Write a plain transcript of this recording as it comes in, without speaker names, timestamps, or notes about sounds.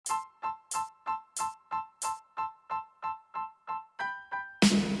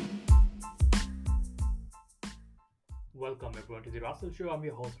welcome everyone to the Russell Show. I'm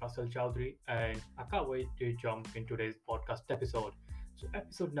your host Russell Chowdhury, and I can't wait to jump into today's podcast episode. So,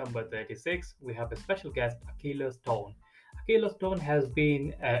 episode number 36, we have a special guest, Akello Stone. Akello Stone has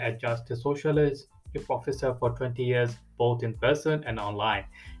been a justice socialist, a professor for 20 years, both in person and online,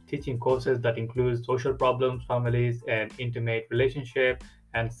 teaching courses that include social problems, families, and intimate relationship,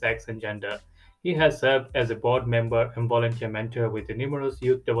 and sex and gender. He has served as a board member and volunteer mentor with the numerous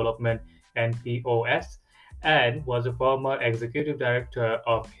youth development NPOs and was a former executive director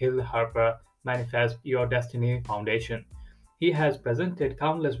of Hill Harper Manifest Your Destiny Foundation. He has presented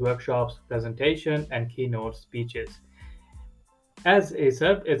countless workshops, presentations, and keynote speeches. As he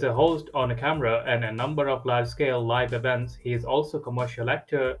served as a host on a camera and a number of large-scale live events, he is also a commercial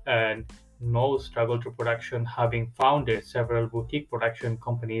actor and no struggle to production, having founded several boutique production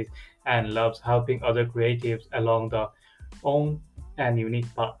companies and loves helping other creatives along the own and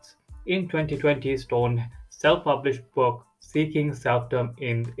unique paths. In 2020, Stone self-published book Seeking Selfdom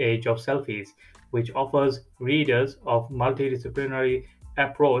in the Age of Selfies, which offers readers of multidisciplinary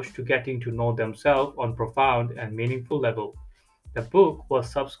approach to getting to know themselves on profound and meaningful level. The book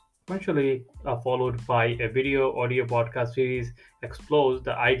was subsequently followed by a video audio podcast series explores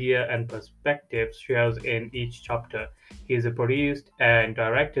the idea and perspectives shared in each chapter. He has produced and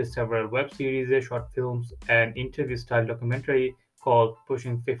directed several web series, short films, and interview-style documentary called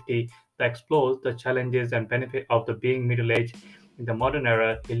Pushing 50 that explores the challenges and benefit of the being middle-aged in the modern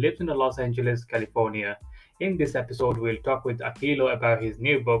era. He lives in Los Angeles, California. In this episode, we'll talk with Akello about his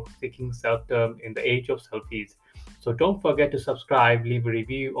new book, Seeking Self-Term in the Age of Selfies. So don't forget to subscribe, leave a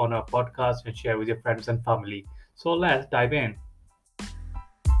review on our podcast, and share with your friends and family. So let's dive in.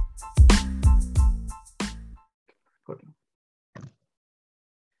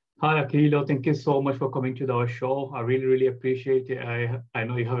 Hi, Akello. Thank you so much for coming to our show. I really appreciate it. I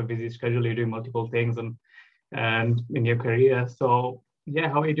know you have a busy schedule. You're doing multiple things and in your career. So yeah,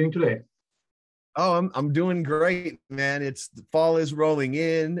 how are you doing today? Oh, I'm doing great, man. It's the fall is rolling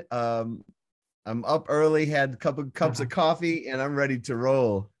in. I'm up early, had a couple cups of coffee, and I'm ready to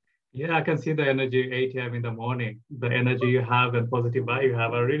roll. Yeah, I can see the energy 8 a.m. in the morning. The energy you have and positive vibe you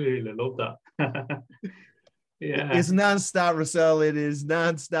have. I really love that. Yeah. It's nonstop, Russell. It is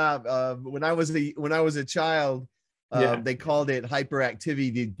nonstop. When I was a child, they called it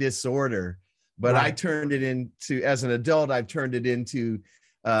hyperactivity disorder, but I turned it into, as an adult, I've turned it into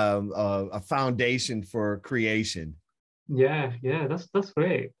a foundation for creation. Yeah, that's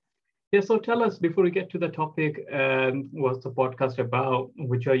great. Yeah, so tell us before we get to the topic, what's the podcast about?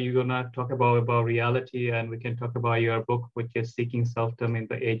 Which are you gonna talk about reality, and we can talk about your book, which is Seeking Selfdom in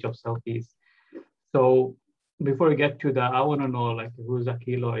the Age of Selfies. So before we get to that, I want to know like who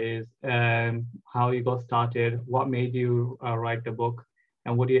Akello is and how you got started, what made you write the book,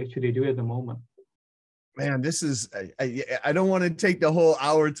 and what do you actually do at the moment? Man, this is, I don't want to take the whole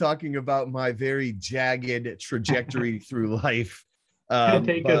hour talking about my very jagged trajectory through life.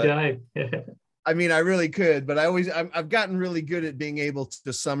 Take your time. I mean, I really could, but I've gotten really good at being able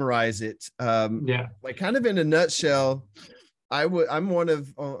to summarize it. Like kind of in a nutshell, I'm one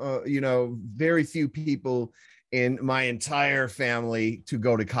of, very few people in my entire family to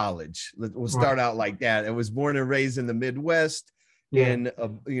go to college. We'll start out like that. I was born and raised in the Midwest in a,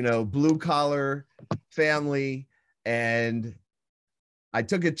 blue collar family. And I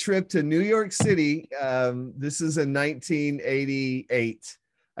took a trip to New York City. This is in 1988.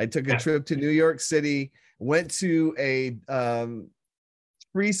 I took a trip to New York City, went to a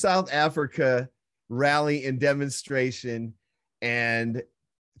Free South Africa rally and demonstration. And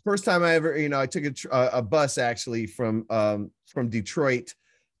first time I ever, I took a bus actually from Detroit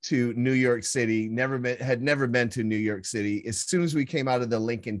to New York City. Had never been to New York City. As soon as we came out of the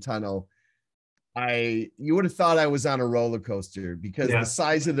Lincoln Tunnel, you would have thought I was on a roller coaster because the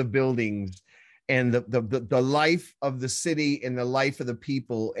size of the buildings and the life of the city and the life of the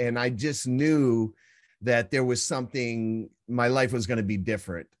people. And I just knew that there was something, my life was going to be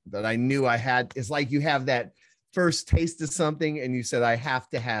different, that I knew I had. It's like you have that first taste of something and you said, I have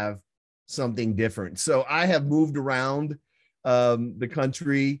to have something different. So I have moved around the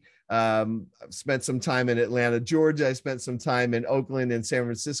country. I've spent some time in Atlanta, Georgia. I spent some time in Oakland and San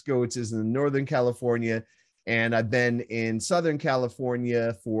Francisco, which is in Northern California. And I've been in Southern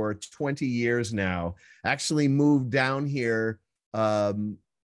California for 20 years now. Actually moved down here after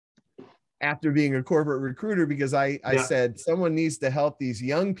being a corporate recruiter because I said, someone needs to help these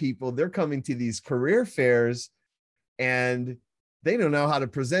young people. They're coming to these career fairs and they don't know how to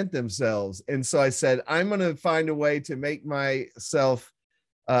present themselves. And so I said, I'm going to find a way to make myself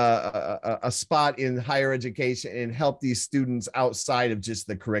a spot in higher education and help these students outside of just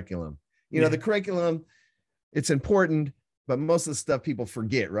the curriculum. The curriculum, it's important, but most of the stuff people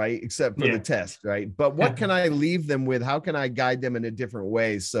forget, right? Except for the Yeah. test, right? But what can I leave them with? How can I guide them in a different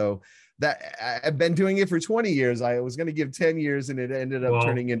way? So that I've been doing it for 20 years. I was going to give 10 years and it ended up Wow.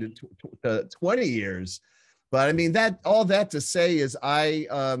 turning into 20 years. But I mean, that all that to say is I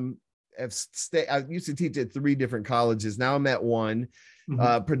used to teach at 3 different colleges. Now I'm at one.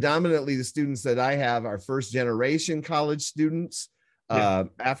 Predominantly the students that I have are first generation college students,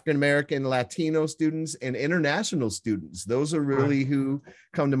 African American, Latino students, and international students. Those are really who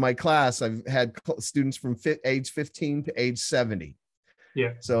come to my class. I've had students from age 15 to age 70.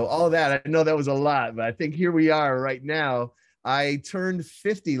 Yeah. So all that, I know that was a lot, but I think here we are right now. I turned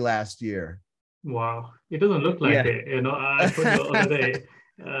 50 last year. Wow. It doesn't look like it. You know, I told you the other day,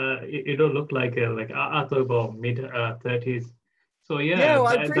 it don't look like it. Like I thought about mid 30s. So yeah, Yeah, well,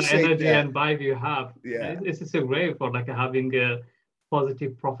 I the appreciate energy that. and vibe you have, Yeah. it's so great for like having a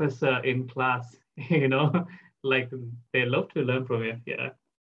positive professor in class, you know, like they love to learn from you. Yeah.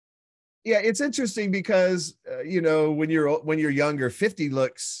 Yeah, it's interesting because you know, when you're younger, 50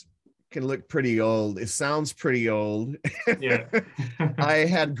 can look pretty old. It sounds pretty old. Yeah. I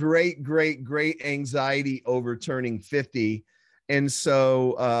had great anxiety over turning 50. And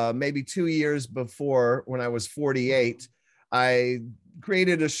so maybe 2 years before, when I was 48, I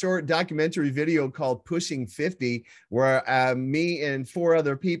created a short documentary video called Pushing 50, where me and 4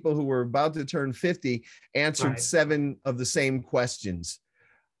 other people who were about to turn 50 answered 7 of the same questions,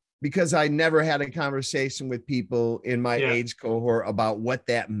 because I never had a conversation with people in my age cohort about what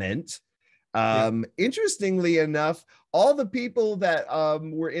that meant. Interestingly enough, all the people that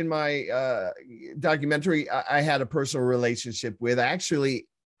were in my documentary, I had a personal relationship with. I actually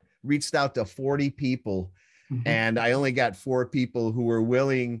reached out to 40 people, and I only got 4 people who were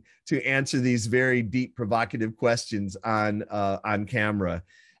willing to answer these very deep, provocative questions on camera.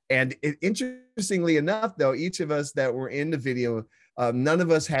 And interestingly enough, though, each of us that were in the video, none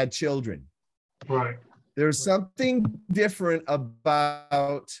of us had children. Right. There's something different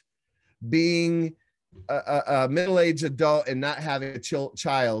about being a middle-aged adult and not having a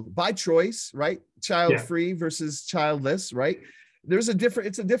child by choice, right? Child-free versus childless, right? It's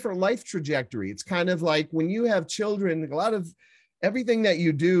a different life trajectory. It's kind of like when you have children, a lot of everything that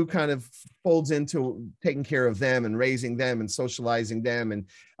you do kind of folds into taking care of them and raising them and socializing them, and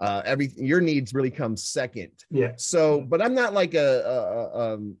everything. Your needs really come second. Yeah. So, but I'm not like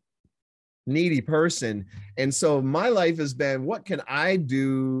a needy person. And so my life has been, what can I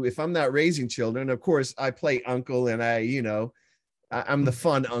do if I'm not raising children? Of course, I play uncle, and I'm the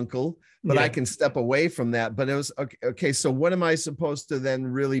fun uncle, but I can step away from that. But it was okay. So what am I supposed to then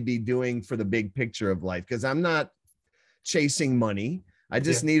really be doing for the big picture of life? Because I'm not chasing money. I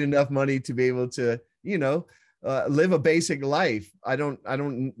just need enough money to be able to, live a basic life. I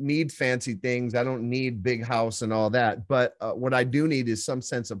don't need fancy things. I don't need big house and all that. But what I do need is some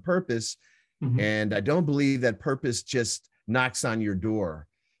sense of purpose. And I don't believe that purpose just knocks on your door.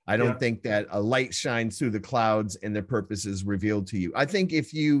 I don't think that a light shines through the clouds and the purpose is revealed to you. I think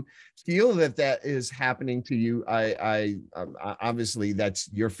if you feel that is happening to you, I obviously that's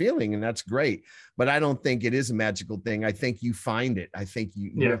your feeling, and that's great. But I don't think it is a magical thing. I think you find it. I think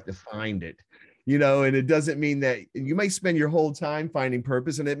you have to find it. And it doesn't mean that you may spend your whole time finding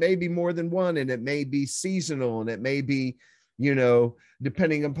purpose, and it may be more than one, and it may be seasonal, and it may be,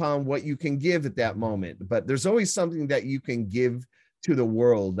 depending upon what you can give at that moment. But there's always something that you can give to the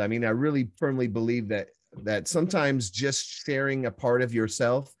world. I mean, I really firmly believe that sometimes just sharing a part of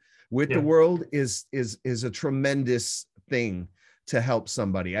yourself with the world is a tremendous thing to help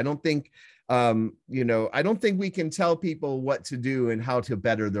somebody. I don't think I don't think we can tell people what to do and how to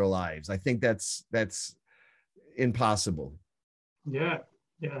better their lives. I think that's impossible. Yeah,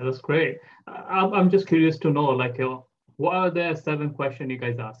 that's great. I'm just curious to know, like, what are the 7 questions you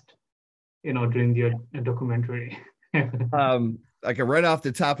guys asked, during your documentary? Like right off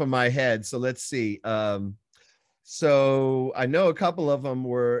the top of my head. So let's see. So I know a couple of them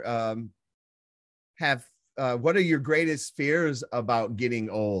were what are your greatest fears about getting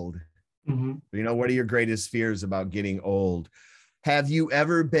old? What are your greatest fears about getting old? Have you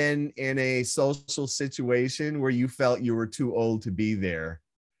ever been in a social situation where you felt you were too old to be there?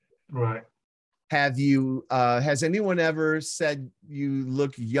 Right. Has anyone ever said you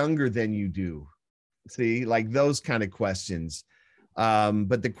look younger than you do? See, like those kind of questions.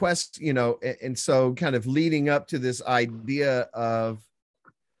 But the question, and so kind of leading up to this idea of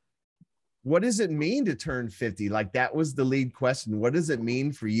what does it mean to turn 50? Like that was the lead question. What does it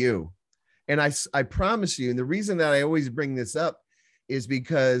mean for you? And I promise you, and the reason that I always bring this up is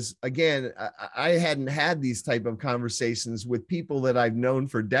because, again, I hadn't had these type of conversations with people that I've known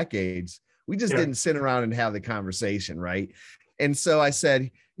for decades. We just didn't sit around and have the conversation, right? And so I said,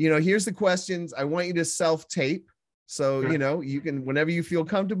 here's the questions. I want you to self-tape. So, you can, whenever you feel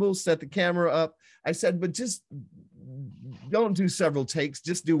comfortable, set the camera up. I said, but just don't do several takes.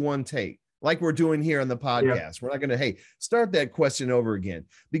 Just do one take, like we're doing here on the podcast. We're not going to, hey, start that question over again,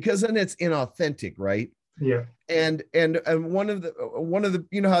 because then it's inauthentic, right? Yeah. And one of the,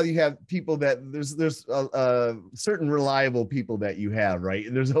 how you have people that there's certain reliable people that you have, right?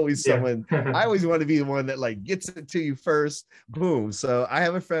 And there's always someone, I always want to be the one that like gets it to you first, boom. So I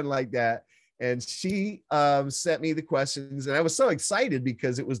have a friend like that, and she sent me the questions, and I was so excited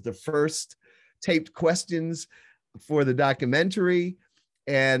because it was the first taped questions for the documentary.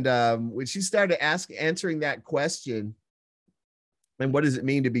 And when she started answering that question, and what does it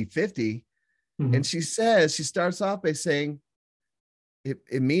mean to be 50? And she starts off by saying,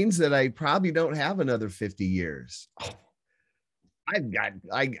 it means that I probably don't have another 50 years. I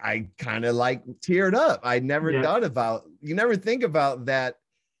kind of like teared up. I never thought about, you never think about that.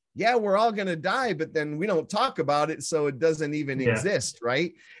 Yeah, we're all going to die, but then we don't talk about it. So it doesn't even exist.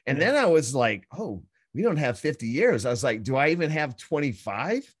 Right. And then I was like, oh, we don't have 50 years. I was like, do I even have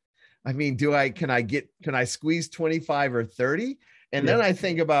 25? I mean, can I squeeze 25 or 30? And then I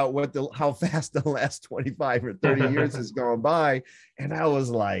think about how fast the last 25 or 30 years has gone by. And I was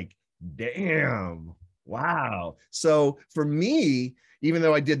like, damn, wow. So for me, even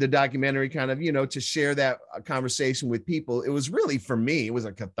though I did the documentary kind of, to share that conversation with people, it was really, for me, it was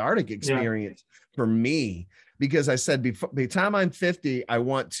a cathartic experience for me, because I said, by the time I'm 50, I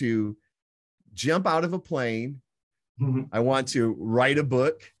want to jump out of a plane. I want to write a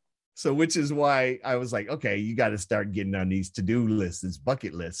book. So, which is why I was like, okay, you got to start getting on these to-do lists, these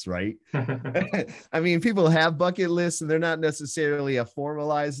bucket lists, right? I mean, people have bucket lists and they're not necessarily a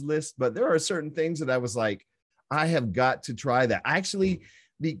formalized list, but there are certain things that I was like, I have got to try that. Actually,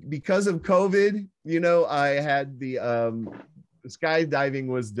 because of COVID, I had the skydiving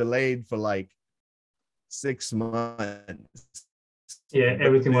was delayed for like 6 months. Yeah,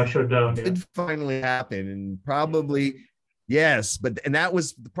 everything was shut down. It did finally happen, and probably, yes, and that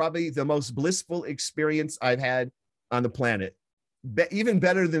was probably the most blissful experience I've had on the planet. Even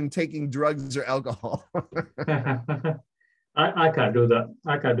better than taking drugs or alcohol. I can't do that.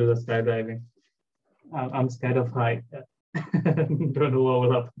 I can't do the skydiving. I'm scared of height. Don't know what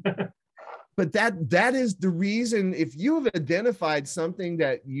will happen. But that is the reason, if you've identified something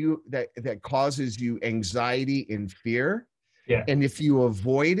that causes you anxiety and fear, and if you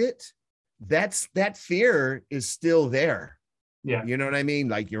avoid it, that fear is still there. Yeah. You know what I mean?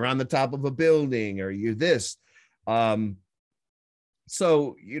 Like you're on the top of a building or you're this. So,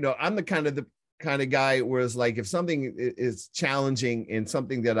 I'm the kind of guy where it's like, if something is challenging and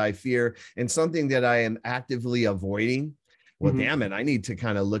something that I fear and something that I am actively avoiding, well, damn it, I need to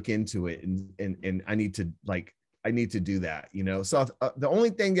kind of look into it and I need to do that, So the only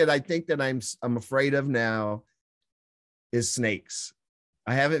thing that I think that I'm afraid of now is snakes.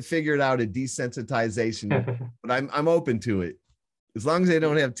 I haven't figured out a desensitization, but I'm open to it as long as they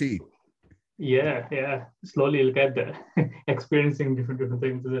don't have teeth. Yeah. Slowly you'll get there, experiencing different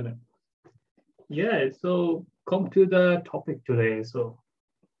things, isn't it? Yeah. So come to the topic today. So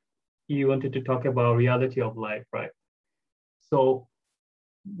you wanted to talk about reality of life, right? So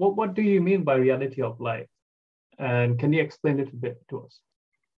what do you mean by reality of life? And can you explain it a bit to us?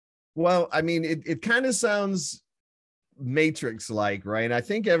 Well, I mean, it kind of sounds Matrix-like, right? I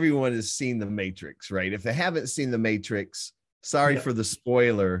think everyone has seen the Matrix, right? If they haven't seen the Matrix, sorry for the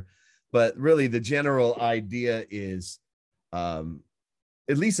spoiler, but really the general idea is, at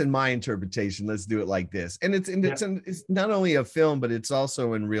least in my interpretation, let's do it like this. And it's not only a film, but it's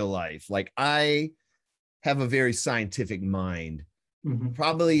also in real life. Like, I have a very scientific mind.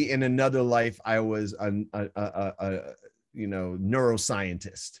 Probably in another life, I was a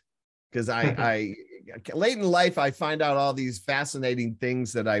neuroscientist, because I late in life, I find out all these fascinating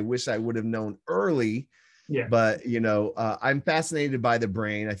things that I wish I would have known early. Yeah. But, I'm fascinated by the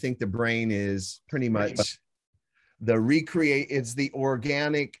brain. I think the brain is pretty much it's the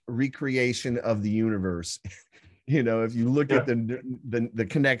organic recreation of the universe. If you look at the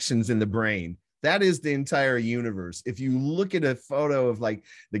connections in the brain, that is the entire universe. If you look at a photo of like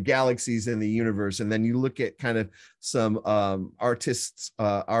the galaxies in the universe, and then you look at kind of some artists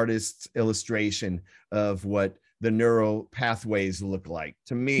illustration of what the neural pathways look like,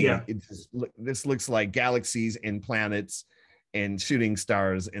 to me, this looks like galaxies and planets and shooting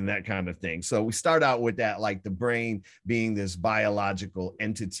stars and that kind of thing. So we start out with that, like the brain being this biological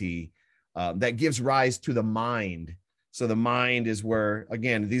entity that gives rise to the mind. So the mind is where,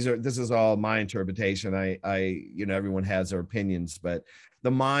 again, this is all my interpretation. I everyone has their opinions, but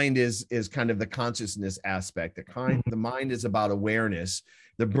the mind is kind of the consciousness aspect. The mind is about awareness.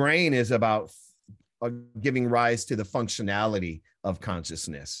 The brain is about giving rise to the functionality of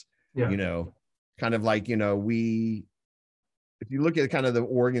consciousness. You know, kind of like, you know, if you look at kind of the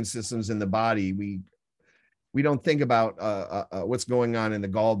organ systems in the body, we don't think about what's going on in the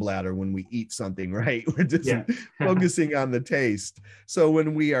gallbladder when we eat something, right? We're just focusing on the taste. So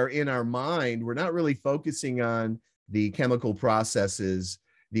when we are in our mind, we're not really focusing on the chemical processes,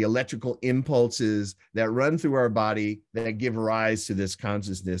 the electrical impulses that run through our body that give rise to this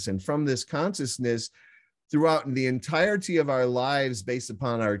consciousness. And from this consciousness, throughout the entirety of our lives, based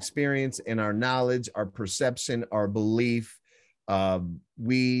upon our experience and our knowledge, our perception, our belief,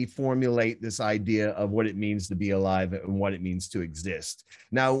 we formulate this idea of what it means to be alive and what it means to exist.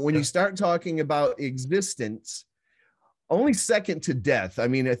 Now, when you start talking about existence, only second to death. I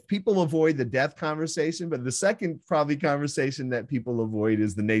mean, if people avoid the death conversation, but the second probably conversation that people avoid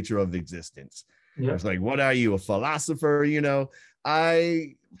is the nature of existence. It's like, what are you, a philosopher? You know,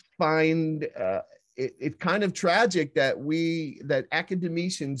 I find it kind of tragic that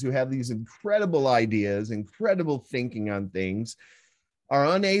academicians who have these incredible ideas, incredible thinking on things,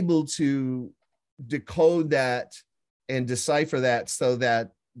 are unable to decode that and decipher that so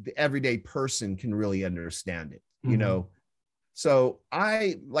that the everyday person can really understand it, you know? So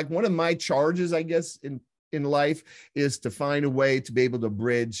one of my charges, I guess, in life is to find a way to be able to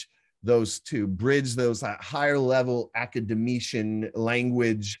bridge those higher level academician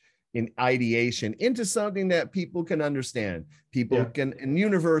language in ideation into something that people can understand. People can, and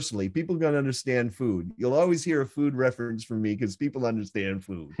universally, people can understand food. You'll always hear a food reference from me because people understand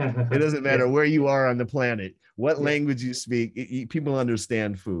food. It doesn't matter where you are on the planet, what language you speak, people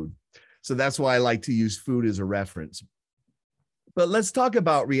understand food. So that's why I like to use food as a reference. But let's talk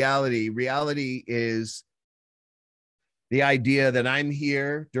about reality. Reality is the idea that I'm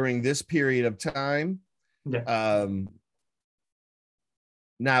here during this period of time.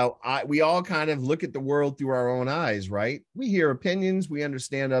 Now, we all kind of look at the world through our own eyes, right? We hear opinions, we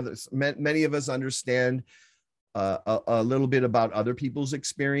understand others. Many of us understand a little bit about other people's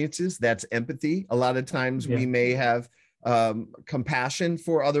experiences. That's empathy. A lot of times we may have compassion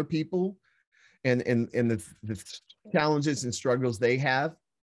for other people and the challenges and struggles they have.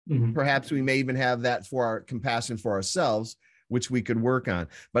 Perhaps we may even have that for our compassion for ourselves, which we could work on.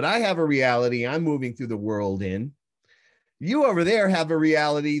 But I have a reality I'm moving through the world in. You over there have a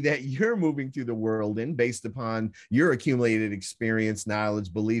reality that you're moving through the world in based upon your accumulated experience,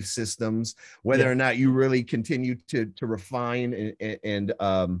 knowledge, belief systems, whether or not you really continue to refine and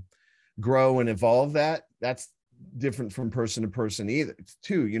grow and evolve that. That's different from person to person either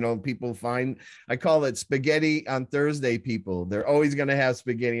too. You know, people find, I call it spaghetti on Thursday people. They're always going to have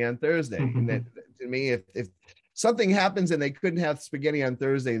spaghetti on Thursday. And that, to me, if something happens and they couldn't have spaghetti on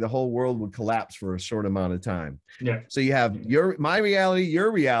Thursday, the whole world would collapse for a short amount of time. So you have my reality,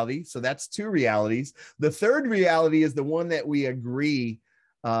 your reality. So that's two realities. The third reality is the one that we agree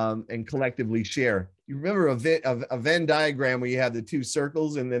and collectively share. You remember a Venn diagram where you have the two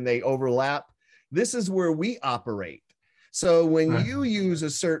circles and then they overlap? This is where we operate. So when you use a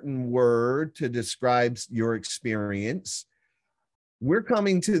certain word to describe your experience, we're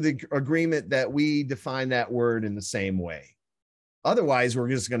coming to the agreement that we define that word in the same way. Otherwise, we're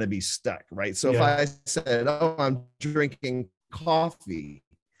just going to be stuck, right? So if I said, oh, I'm drinking coffee,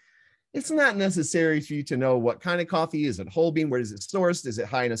 it's not necessary for you to know what kind of coffee. Is it whole bean? Where is it sourced? Is it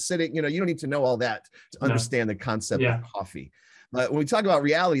high in acidic? You know, you don't need to know all that to understand the concept of coffee. But when we talk about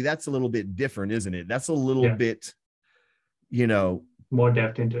reality, that's a little bit different, isn't it? That's a little bit, you know, more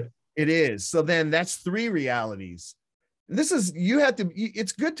depth into it. It is. So then that's three realities. This is,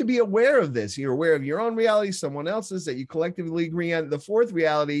 it's good to be aware of this. You're aware of your own reality, someone else's that you collectively agree on. The fourth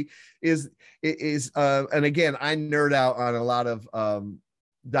reality is, and again, I nerd out on a lot of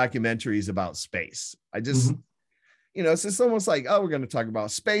documentaries about space. I just, you know, so it's almost like, oh, we're going to talk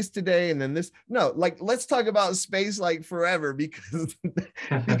about space today. And then this, no, like, let's talk about space like forever, because,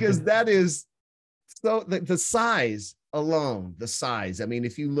 because that is, so the size alone, the size. I mean,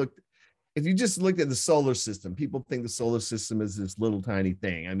 if you just looked at the solar system, people think the solar system is this little tiny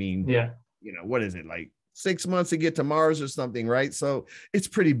thing. I mean, you know, what is it, like 6 months to get to Mars or something, right? So it's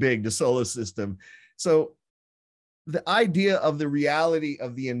pretty big, the solar system. So the idea of the reality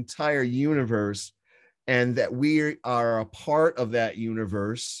of the entire universe and that we are a part of that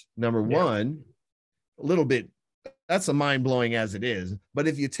universe, number one, a little bit, that's a mind-blowing as it is. But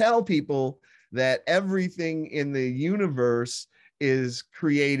if you tell people that everything in the universe is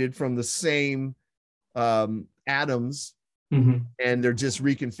created from the same atoms, and they're just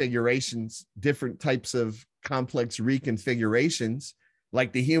reconfigurations, different types of complex reconfigurations,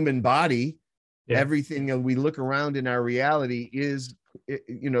 like the human body, Yeah. everything that we look around in our reality is,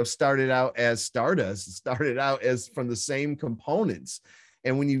 started out as stardust, started out as from the same components.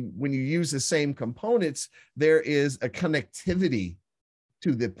 And when you use the same components, there is a connectivity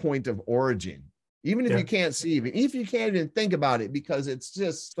to the point of origin, even if you can't see it, if you can't even think about it, because it's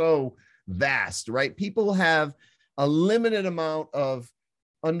just so vast, right? People have a limited amount of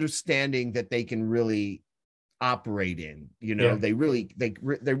understanding that they can really operate in.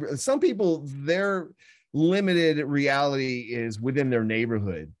 Some people, their limited reality is within their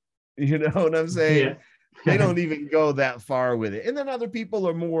neighborhood. You know what I'm saying? They don't even go that far with it. And then other people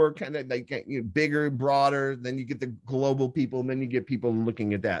are more kind of like bigger, broader. Then you get the global people, and then you get people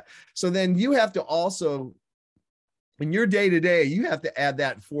looking at that. So then you have to also, in your day to day, you have to add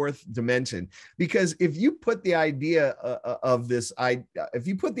that fourth dimension, because if you put the idea of this, if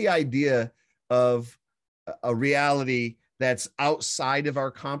you put the idea of a reality that's outside of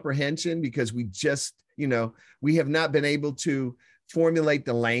our comprehension, because we just, we have not been able to formulate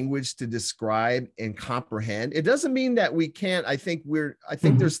the language to describe and comprehend. It doesn't mean that we can't. I think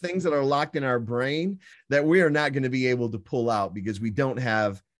there's things that are locked in our brain that we are not going to be able to pull out, because we don't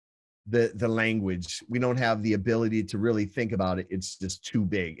have the language. We don't have the ability to really think about it. It's just too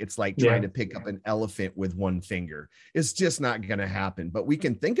big. It's like trying to pick up an elephant with one finger. It's just not going to happen. But we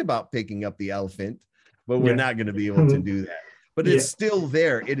can think about picking up the elephant, but we're not going to be able to do that. But it's still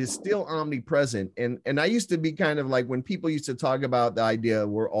there. It is still omnipresent. And I used to be kind of like, when people used to talk about the idea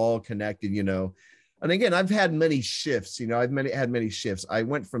we're all connected, and again, I've had many shifts, I've had many shifts. I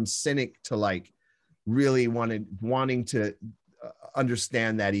went from cynic to like really wanting to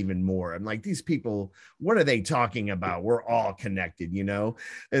understand that even more. I'm like, these people, what are they talking about? We're all connected,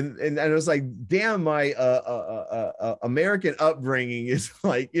 and I was like, damn, my American upbringing is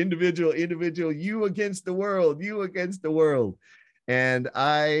like individual, you against the world. And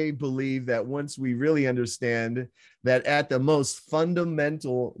I believe that once we really understand that at the most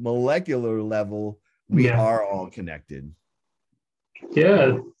fundamental molecular level, we are all connected.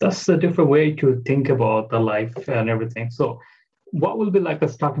 Yeah, that's a different way to think about the life and everything. So what will be like a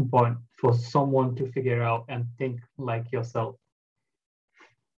starting point for someone to figure out and think like yourself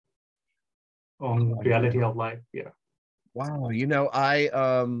on reality of life? Wow,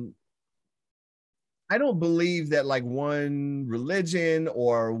 I don't believe that like one religion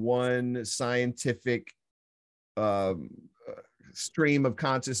or one scientific stream of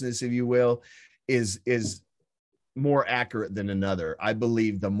consciousness, if you will, is more accurate than another. I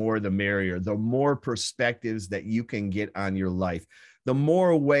believe the more the merrier. The more perspectives that you can get on your life, the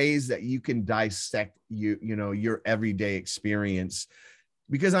more ways that you can dissect your everyday experience.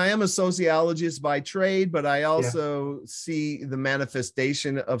 Because I am a sociologist by trade, but I also see the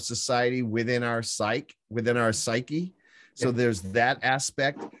manifestation of society within our psyche. So there's that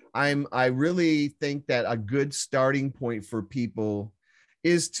aspect. I really think that a good starting point for people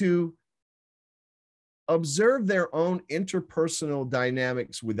is to observe their own interpersonal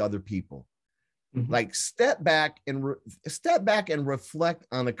dynamics with other people. Like step back and reflect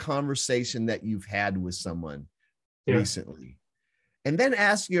on a conversation that you've had with someone recently. And then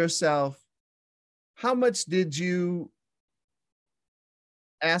ask yourself, how much did you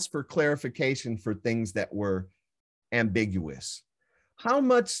ask for clarification for things that were ambiguous? How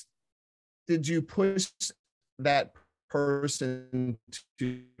much did you push that person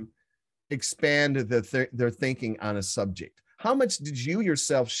to expand their thinking on a subject? How much did you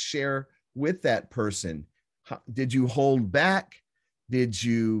yourself share with that person? Did you hold back?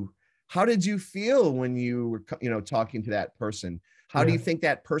 How did you feel when you were, talking to that person? How do you think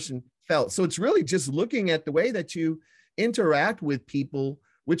that person felt? So it's really just looking at the way that you interact with people,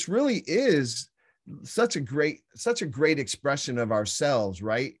 which really is such a great expression of ourselves,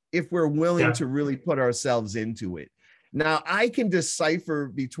 right? If we're willing to really put ourselves into it. Now, I can decipher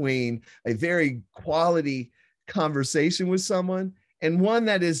between a very quality conversation with someone and one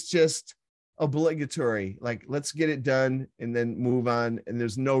that is just obligatory, like let's get it done and then move on, and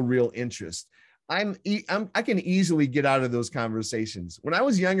there's no real interest. I can easily get out of those conversations. When I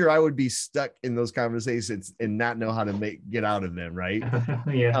was younger, I would be stuck in those conversations and not know how to get out of them, right?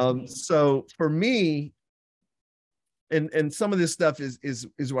 So for me, and some of this stuff is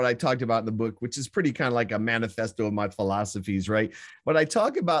what I talked about in the book, which is pretty kind of like a manifesto of my philosophies, right? But I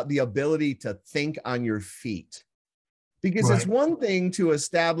talk about the ability to think on your feet. Because it's one thing to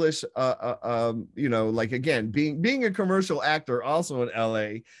establish, like, again, being a commercial actor also in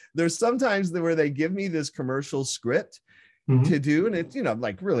LA, there's sometimes where they give me this commercial script to do. And it's,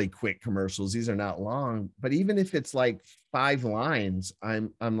 like really quick commercials. These are not long, but even if it's like 5 lines,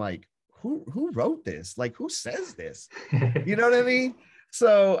 I'm like, who wrote this? Like, who says this? You know what I mean?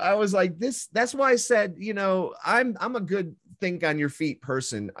 So I was like, that's why I said, I'm a good think on your feet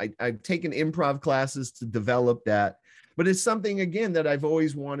person. I've taken improv classes to develop that, but it's something again that I've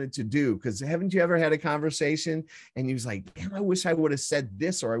always wanted to do. Because haven't you ever had a conversation and you was like, damn, I wish I would have said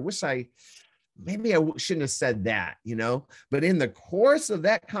this, or I wish maybe I shouldn't have said that, but in the course of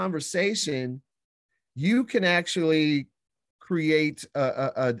that conversation, you can actually create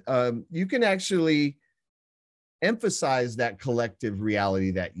you can actually emphasize that collective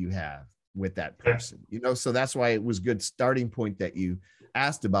reality that you have with that person, so that's why it was good starting point that you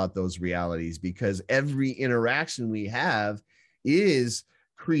asked about those realities, because every interaction we have is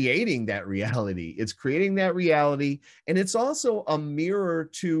creating that reality. It's creating that reality, and it's also a mirror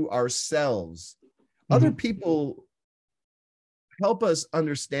to ourselves. Other people help us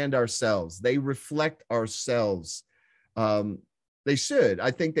understand ourselves. They reflect ourselves. They should.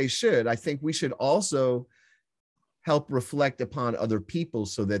 I think they should. I think we should also help reflect upon other people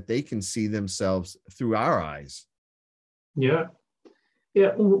so that they can see themselves through our eyes. Yeah.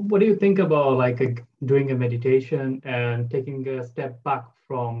 Yeah. What do you think about like doing a meditation and taking a step back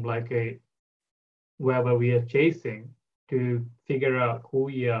from like wherever we are chasing to figure out who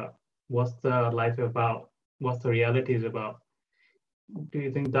we are, what's the life about, what's the reality is about? Do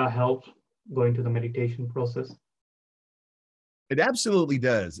you think that helps going to the meditation process? It absolutely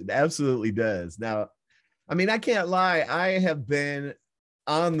does. It absolutely does. Now, I mean, I can't lie. I have been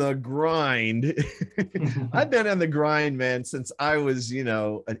on the grind. I've been on the grind, man, since I was,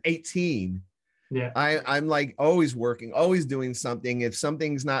 an 18. Yeah. I'm like always working, always doing something. If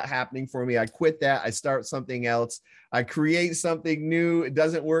something's not happening for me, I quit that. I start something else. I create something new. It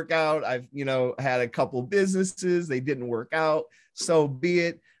doesn't work out. I've, had a couple businesses. They didn't work out. So be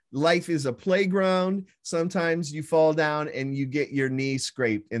it. Life is a playground. Sometimes you fall down and you get your knee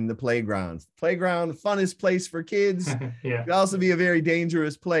scraped in the playground. Playground, funnest place for kids. Yeah. It could also be a very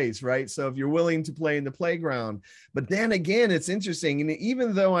dangerous place, right? So if you're willing to play in the playground, but then again, it's interesting. And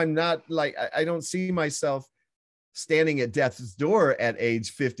even though I'm not like, I don't see myself standing at death's door at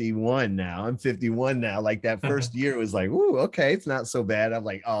age 51 now. I'm 51 now. Like that first year was like, ooh, okay, it's not so bad. I'm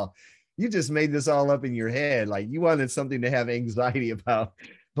like, oh, you just made this all up in your head. Like you wanted something to have anxiety about.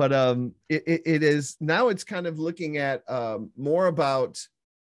 But it is now it's kind of looking at more about,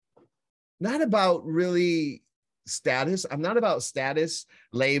 not about really status. I'm not about status,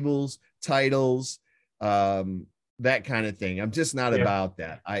 labels, titles, that kind of thing. I'm just not about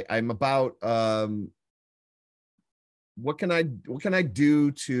that. I'm about what can I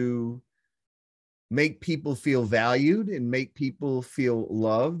do to make people feel valued and make people feel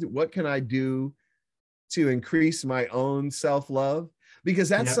loved? What can I do to increase my own self-love? Because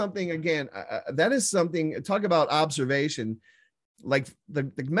that's something, again, that is something, talk about observation. Like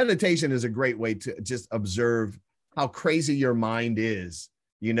the meditation is a great way to just observe how crazy your mind is.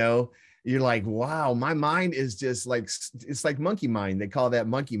 You're like, wow, my mind is just like, it's like monkey mind. They call that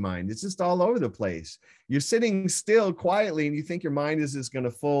monkey mind. It's just all over the place. You're sitting still quietly and you think your mind is just going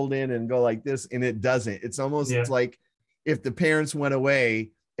to fold in and go like this, and it doesn't. It's almost like if the parents went away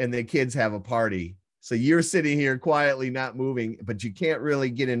and the kids have a party. So you're sitting here quietly, not moving, but you can't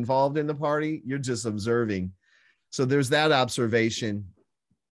really get involved in the party. You're just observing. So there's that observation.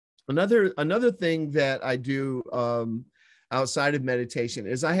 Another thing that I do outside of meditation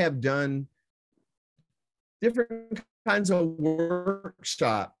is I have done different kinds of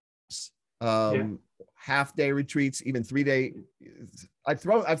workshops, half-day retreats, even 3-day. I've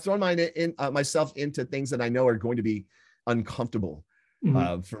thrown myself into things that I know are going to be uncomfortable.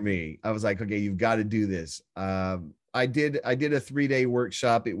 For me, I was like, okay, you've got to do this. I did a 3-day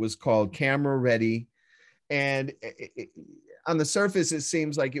workshop. It was called Camera Ready. And on the surface, it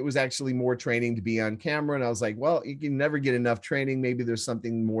seems like it was actually more training to be on camera. And I was like, well, you can never get enough training. Maybe there's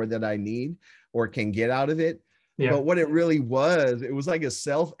something more that I need or can get out of it. Yeah. But what it really was, it was like a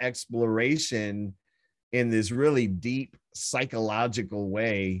self-exploration in this really deep psychological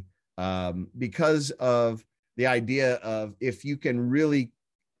way, because of the idea of, if you can really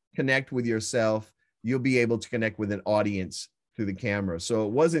connect with yourself, you'll be able to connect with an audience through the camera. So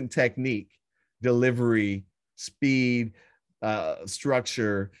it wasn't technique, delivery, speed,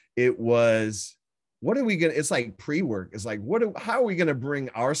 structure. It was, what are we going to, it's like pre-work. It's like, how are we going to bring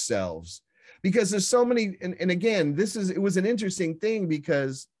ourselves? Because there's so many, and again, it was an interesting thing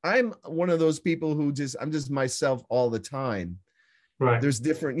because I'm one of those people who I'm just myself all the time. Right. There's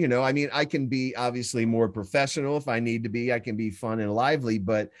different, I mean, I can be obviously more professional if I need to be. I can be fun and lively,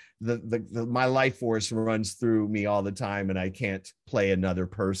 but my life force runs through me all the time, and I can't play another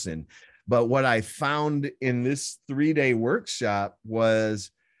person. But what I found in this 3-day workshop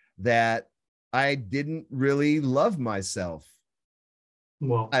was that I didn't really love myself.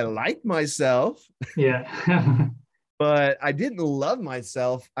 Well, I liked myself, yeah. but I didn't love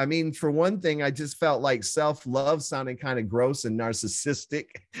myself. I mean, for one thing, I just felt like self-love sounded kind of gross and narcissistic,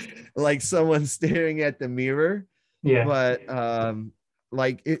 like someone staring at the mirror. Yeah. But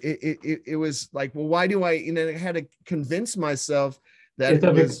like it was like, well, why do I, I had to convince myself that Is it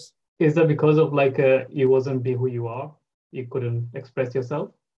that bec was, is that because of like you wasn't be who you are? You couldn't express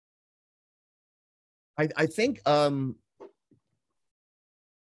yourself? I think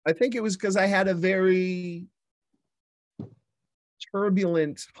I think it was because I had a very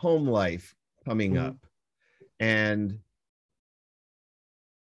turbulent home life coming Mm, up. And,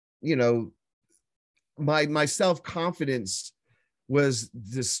 you know, my self-confidence was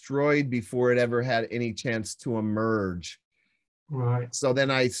destroyed before it ever had any chance to emerge. right. So then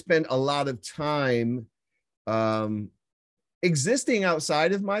I spent a lot of time um, existing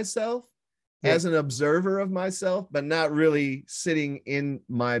outside of myself Yeah. as an observer of myself, but not really sitting in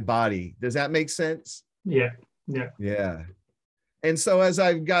my body. Does that make sense? Yeah. Yeah. Yeah. And so as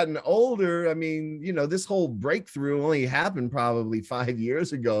I've gotten older, I mean, this whole breakthrough only happened probably 5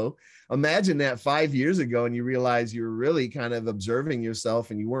 years ago. Imagine that 5 years ago, and you realize you were really kind of observing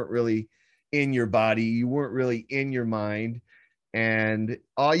yourself and you weren't really in your body, you weren't really in your mind. And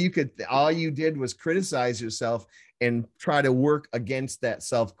all you did was criticize yourself and try to work against that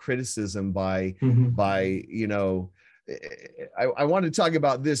self-criticism by Hmm. by you know I want to talk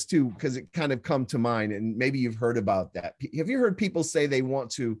about this too because it kind of come to mind, and maybe you've heard about that. Have you heard people say they want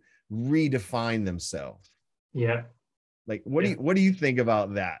to redefine themselves? Yeah. Like, Yeah. what do you think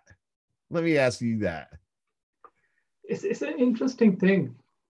about that? Let me ask you that. It's an interesting thing,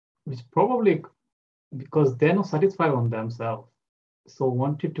 which probably because they're not satisfied on themselves, so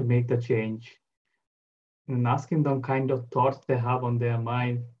wanted to make the change and asking them kind of thoughts they have on their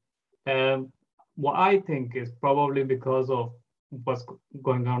mind. Um, what I think is probably because of what's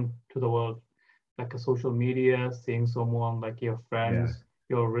going on to the world, like a social media, seeing someone like your Yeah, friends,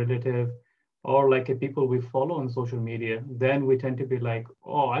 your relative, or like a people we follow on social media, then we tend to be like,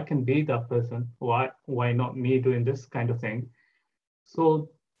 oh, I can be that person. Why not me doing this kind of thing? So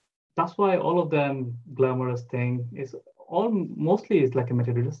that's why all of them glamorous thing is all mostly is like a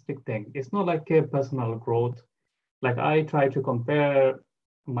materialistic thing. It's not like a personal growth. Like I try to compare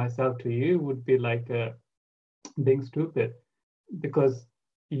myself to you would be like being stupid because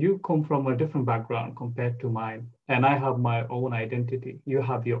you come from a different background compared to mine, and I have my own identity. You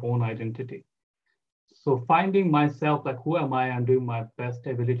have your own identity. So finding myself, like who am I, and doing my best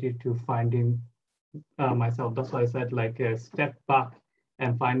ability to finding myself. That's why I said like a step back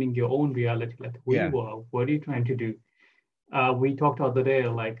and finding your own reality, like who yeah, you are, what are you trying to do. We talked the other day,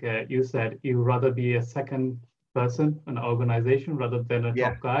 like you said, you rather be a second person, an organization, rather than a yeah,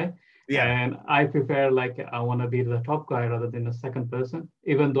 top guy. yeah, And I prefer, like, I want to be the top guy rather than a second person,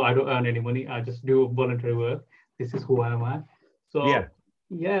 even though I don't earn any money. I just do voluntary work. This is who I am. I. yeah, So,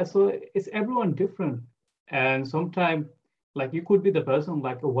 yeah, so it's everyone different. And sometimes, like, you could be the person,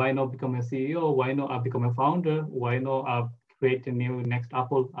 like, why not become a CEO? Why not I become a founder? Why not I create a new next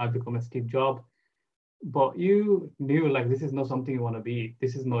Apple? I become a Steve Jobs, but you knew like this is not something you want to be.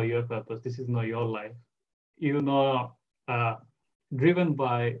 This is not your purpose. This is not your life. You're not driven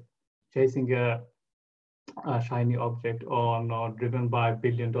by chasing a shiny object, or not driven by $1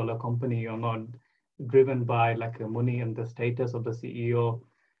 billion company, or not driven by like the money and the status of the CEO.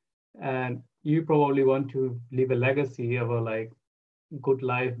 And you probably want to leave a legacy of a like good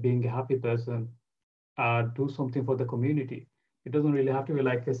life, being a happy person, do something for the community. It doesn't really have to be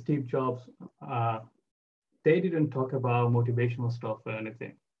like a Steve Jobs. They didn't talk about motivational stuff or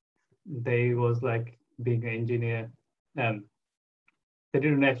anything. They was like being an engineer, and they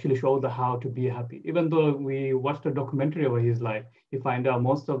didn't actually show the how to be happy. Even though we watched a documentary over his life, you find out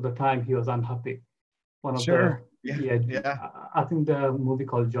most of the time he was unhappy. One of the sure, yeah, yeah, yeah, I think the movie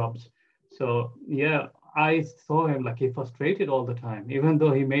called Jobs. So yeah, I saw him like he frustrated all the time, even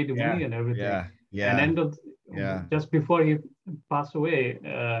though he made the yeah, money and everything. yeah, And yeah, end of yeah, just before he passed away,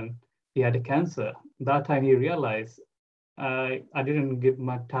 he had a cancer. That time he realized I didn't give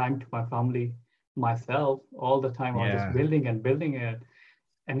my time to my family, myself. All the time I was just yeah, building and building it.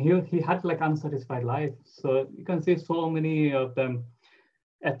 And he had like unsatisfied life. So you can see so many of them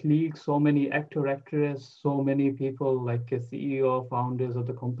athletes, so many actor, actress, so many people like a CEO, founders of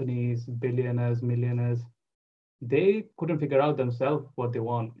the companies, billionaires, millionaires. They couldn't figure out themselves what they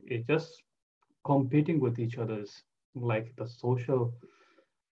want. It's just competing with each other's, like the social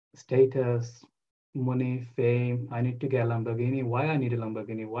status, money, fame. I need to get a Lamborghini. Why I need a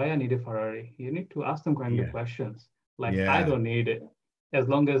Lamborghini? Why I need a Ferrari? You need to ask them kind of yeah, questions. Like I yeah, don't need it. As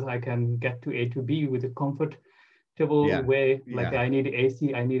long as I can get to A to B with the comfort predictable Yeah. way. Like Yeah. I need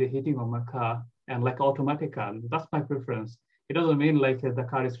AC, I need a heating on my car, and like automatic car. That's my preference. It doesn't mean like the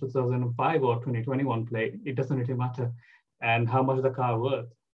car is 2005 or 2021 plate. It doesn't really matter, and how much the car worth.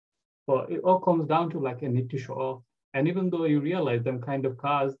 But it all comes down to like a need to show off. And even though you realize them kind of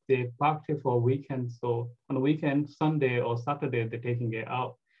cars, they parked it for weekends. So on a weekend, Sunday or Saturday, they're taking it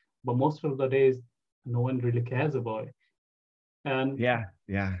out. But most of the days, no one really cares about it. And Yeah.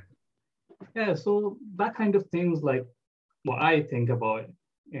 Yeah. yeah, so that kind of things like what I think about it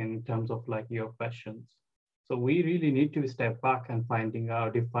in terms of like your questions. So we really need to step back and finding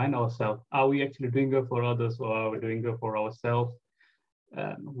out, define ourselves. Are we actually doing it for others or are we doing it for ourselves?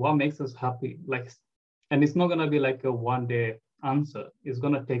 What makes us happy? Like, and it's not gonna be like a one day answer. It's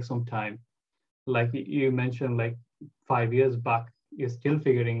gonna take some time. Like you mentioned, like 5 years back, you're still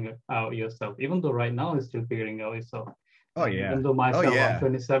figuring out yourself. Even though right now you're still figuring out yourself. Oh And yeah. even though Oh myself, I'm yeah.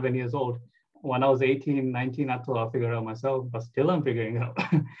 27 years old. When I was 18, 19, I thought I'll figure out myself, but still I'm figuring out.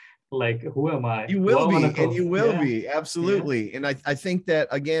 Like, who am I? You Who will I want to be, and call? you will Yeah, be, yeah, absolutely. And I think that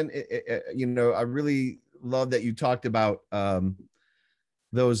again, you know, I really love that you talked about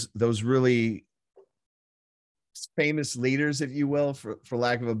those really famous leaders, if you will, for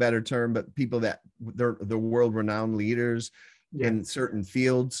lack of a better term, but people that they're the world renowned leaders yeah, in certain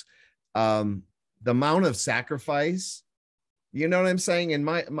fields. The amount of sacrifice, you know what I'm saying? And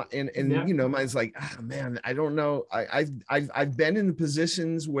and yeah, you know, mine's like, ah, man, I don't know. I've been in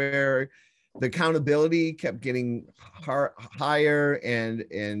positions where the accountability kept getting higher,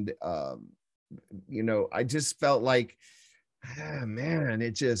 and you know, I just felt like, ah, man,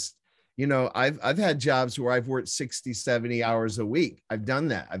 it just, you know, I've had jobs where I've worked 60, 70 hours a week. I've done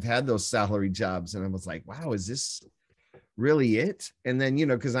that. I've had those salary jobs, and I was like, wow, is this really it? And then, you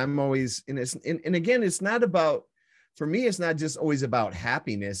know, because I'm always, and again, it's not about, for me, it's not just always about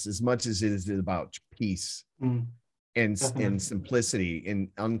happiness as much as it is about peace mm, and definitely. simplicity and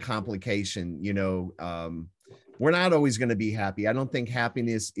uncomplication. You know, we're not always going to be happy. I don't think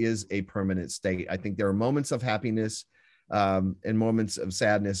happiness is a permanent state. I think there are moments of happiness and moments of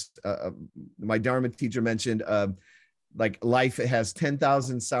sadness. My Dharma teacher mentioned like life has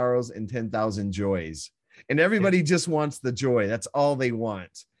 10,000 sorrows and 10,000 joys. And Yeah, everybody just wants the joy. That's all they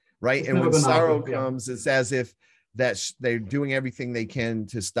want. Right. it's And never when gonna sorrow happen. Yeah, comes, it's as if they're doing everything they can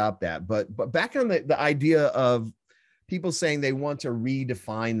to stop that. But back on the idea of people saying they want to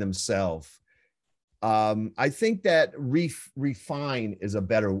redefine themselves. I think that refine is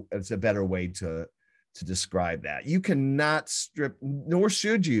it's a better way to describe that. You cannot strip, nor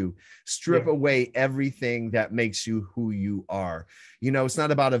should you strip yeah, away everything that makes you who you are. You know, it's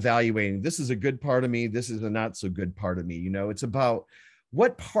not about evaluating, this is a good part of me, this is a not so good part of me. You know, it's about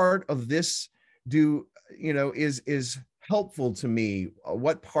what part of this do, you know, is helpful to me,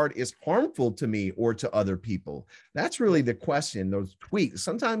 what part is harmful to me or to other people. That's yeah. really the question. Those tweaks,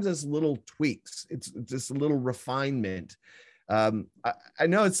 sometimes it's little tweaks, it's just a little refinement. I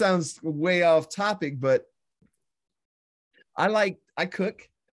know it sounds way off topic, but I cook.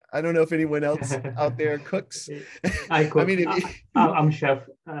 I don't know if anyone else out there cooks. I I cook. mean, I'm chef.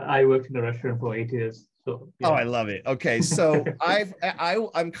 I worked in a restaurant for 8 years. So oh, yeah. I love it. Okay, so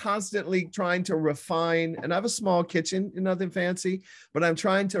I'm constantly trying to refine, and I have a small kitchen, nothing fancy, but I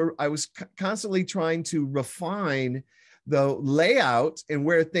was constantly trying to refine the layout and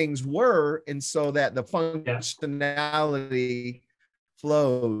where things were, and so that the Yeah. functionality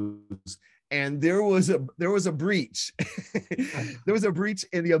flows. And there was a breach. There was a breach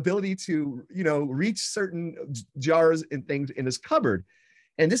in the ability to, you know, reach certain jars and things in his cupboard.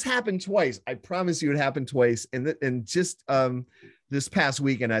 And this happened twice. I promise you it happened twice. And just this past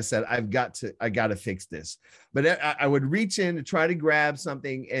weekend, I said, I got to fix this. But I would reach in to try to grab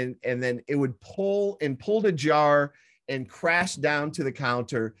something, and then it would pull the jar and crash down to the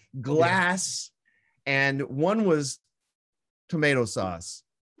counter, Yeah. glass, and one was tomato sauce,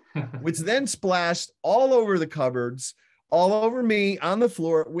 which then splashed all over the cupboards, all over me on the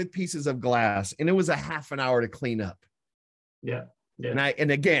floor with pieces of glass. And it was a half an hour to clean up. Yeah. Yeah. And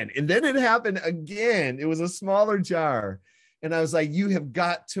then it happened again. It was a smaller jar. And I was like, you have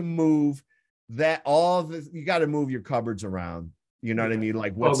got to move you got to move your cupboards around. You know what I Yeah. mean?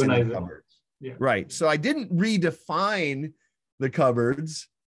 Like what's in the Organize it. cupboards. Yeah. Right. So I didn't redefine the cupboards.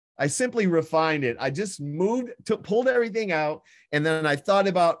 I simply refined it. I just pulled everything out. And then I thought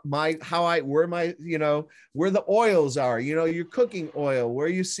about where the oils are, you know, your cooking oil, where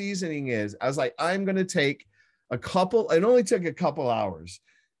your seasoning is. I was like, I'm going to take it only took a couple hours.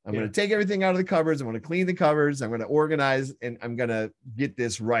 I'm going to take everything out of the cupboards. I'm going to clean the cupboards. I'm going to organize, and I'm going to get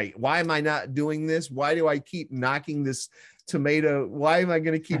this right. Why am I not doing this? Why do I keep knocking this tomato? Why am I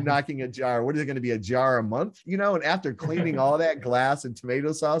going to keep knocking a jar? What is it going to be, a jar a month? You know, and after cleaning all that glass and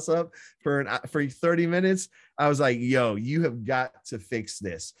tomato sauce up for 30 minutes, I was like, yo, you have got to fix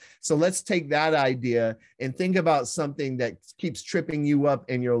this. So let's take that idea and think about something that keeps tripping you up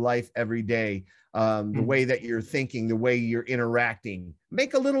in your life every day. The way that you're thinking, the way you're interacting,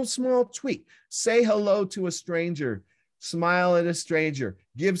 make a little small tweak. Say hello to a stranger, smile at a stranger,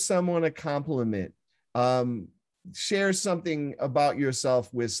 give someone a compliment, share something about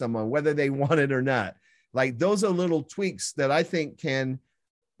yourself with someone, whether they want it or not. Like, those are little tweaks that I think can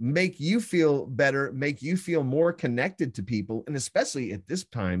make you feel better, make you feel more connected to people. And especially at this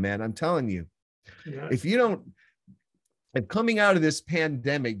time, man, I'm telling you, if coming out of this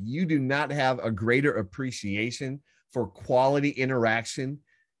pandemic, you do not have a greater appreciation for quality interaction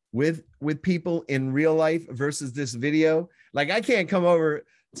with people in real life versus this video. Like, I can't come over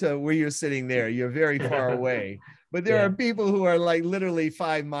to where you're sitting there. You're very far away. But there are people who are like literally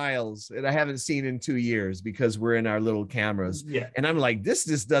 5 miles that I haven't seen in 2 years because we're in our little cameras. And I'm like, this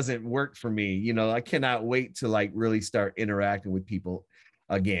just doesn't work for me. You know, I cannot wait to like really start interacting with people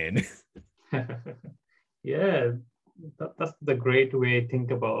again. That's the great way to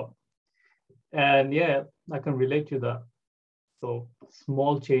think about. And I can relate to that. So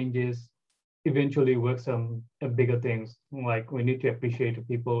small changes eventually works on bigger things. Like, we need to appreciate the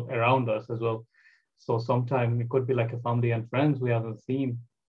people around us as well. So sometimes it could be like a family and friends we haven't seen,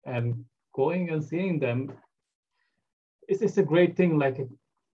 and going and seeing them, it's a great thing. Like,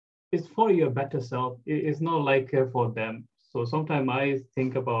 it's for your better self. It's not like for them. So sometimes I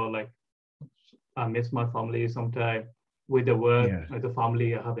think about, like, I miss my family sometimes with the work, with the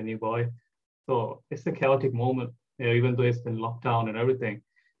family. I have a new boy. So it's a chaotic moment, even though it's been locked down and everything.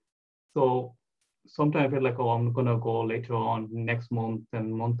 So sometimes I feel like, oh, I'm going to go later on next month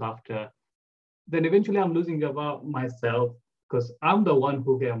and month after. Then eventually I'm losing about myself, because I'm the one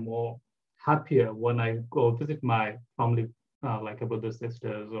who get more happier when I go visit my family, like brothers,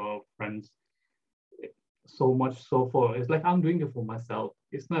 sisters, or friends. So much so for, it's like I'm doing it for myself.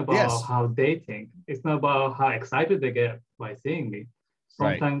 It's not about how they think. It's not about how excited they get by seeing me.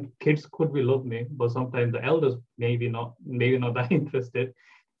 Sometimes kids could be love me, but sometimes the elders maybe not that interested,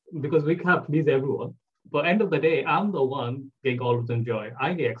 because we can't please everyone. But end of the day, I'm the one getting all the joy.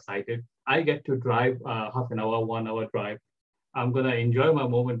 I get excited. I get to drive half an hour, 1 hour drive. I'm gonna enjoy my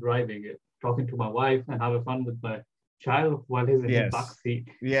moment driving it, talking to my wife, and have fun with my child while he's in his back seat.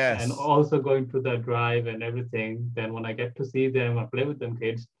 And also going to the drive and everything. Then when I get to see them, I play with them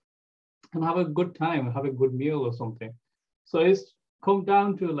kids and have a good time, have a good meal or something. So it's come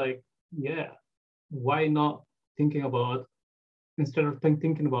down to like, why not thinking about, instead of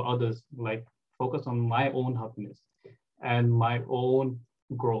thinking about others, like focus on my own happiness and my own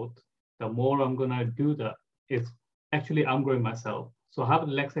growth. The more I'm gonna do that, it's actually I'm growing myself. So have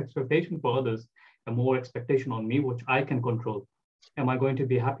less expectation for others and more expectation on me, which I can control. Am I going to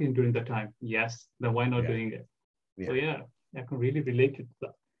be happy during the time? Yes. Then why not doing it? So I can really relate to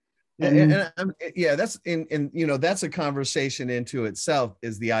that. That's that's a conversation into itself,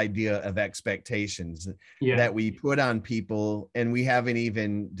 is the idea of expectations that we put on people, and we haven't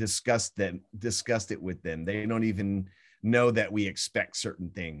even discussed it with them. They don't even know that we expect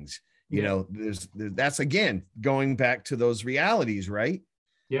certain things. You know, that's again going back to those realities, right?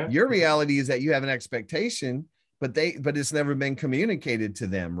 Your reality is that you have an expectation, but it's never been communicated to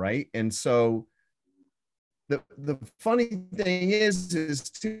them, right? And so the funny thing is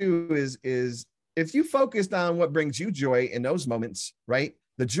if you focused on what brings you joy in those moments, right?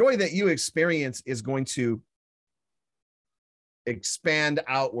 The joy that you experience is going to expand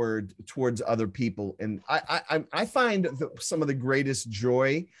outward towards other people. And I find some of the greatest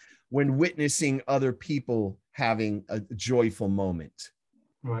joy when witnessing other people having a joyful moment.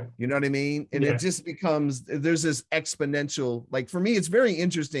 Right. You know what I mean? And it just becomes, there's this exponential, like for me, it's very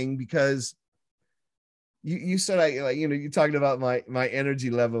interesting because you said, you talked about my energy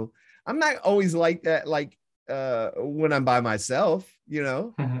level. I'm not always like that. Like when I'm by myself,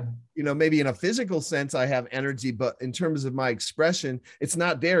 maybe in a physical sense, I have energy, but in terms of my expression, it's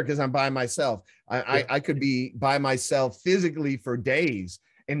not there because I'm by myself. I could be by myself physically for days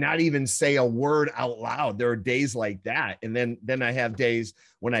and not even say a word out loud. There are days like that. And then I have days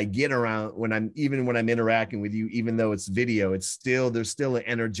when I get around, when I'm interacting with you, even though it's video, there's still an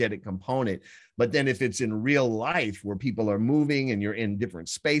energetic component. But then if it's in real life where people are moving and you're in different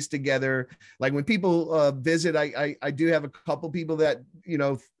space together, like when people visit, I do have a couple people that,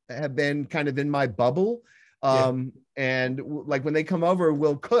 have been kind of in my bubble. And like when they come over,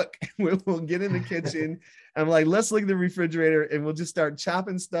 we'll cook. We'll get in the kitchen. I'm like, let's look at the refrigerator and we'll just start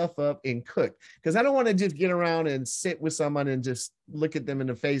chopping stuff up and cook. Because I don't want to just get around and sit with someone and just look at them in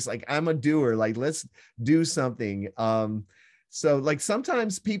the face. Like, I'm a doer. Like, let's do something. So like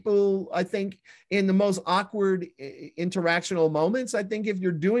sometimes people, I think in the most awkward interactional moments, I think if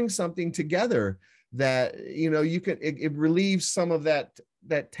you're doing something together that, you know, you can, it relieves some of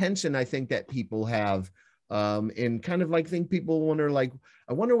that tension I think that people have. And kind of like think people wonder, like,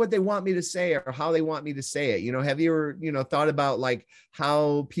 I wonder what they want me to say or how they want me to say it. You know, have you ever, you know, thought about like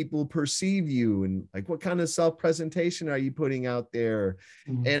how people perceive you and like what kind of self-presentation are you putting out there?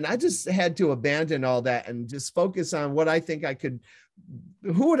 And I just had to abandon all that and just focus on what I think I could,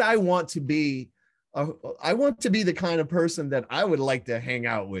 who would I want to be? I want to be the kind of person that I would like to hang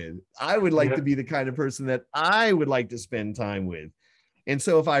out with. I would like to be the kind of person that I would like to spend time with. And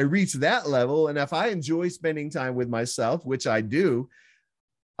so if I reach that level and if I enjoy spending time with myself, which I do,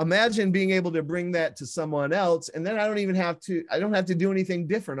 imagine being able to bring that to someone else. And then I don't have to do anything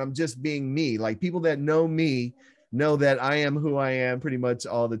different. I'm just being me. Like people that know me know that I am who I am pretty much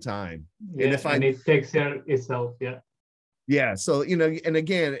all the time. Yeah, and it takes care of itself. Yeah. Yeah. So, you know, and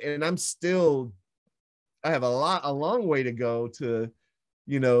again, and I have a long way to go to,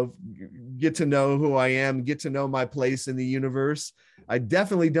 you know, get to know who I am, get to know my place in the universe. I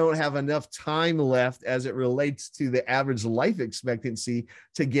definitely don't have enough time left as it relates to the average life expectancy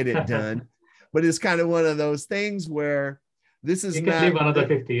to get it done. But it's kind of one of those things where this is you can live another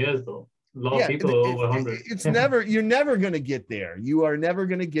 50 years though. A lot of people are over 100. You're never going to get there. You are never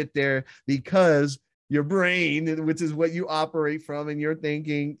going to get there because your brain, which is what you operate from and your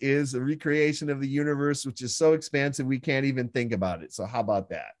thinking, is a recreation of the universe, which is so expansive we can't even think about it. So how about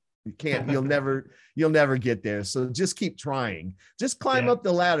that? You'll never get there. So just keep trying. Just climb up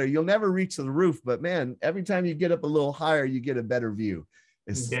the ladder. You'll never reach the roof, but man, every time you get up a little higher, you get a better view.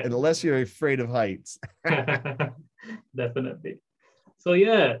 Unless you're afraid of heights. Definitely. So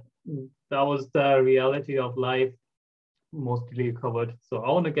yeah, that was the reality of life mostly covered. So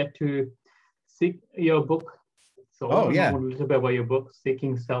I want to get to your book. So I want to know a little bit about your book,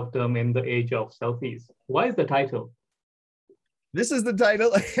 Seeking Selfdom in the Age of Selfies. Why is the title? This is the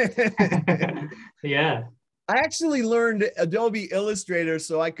title. Yeah. I actually learned Adobe Illustrator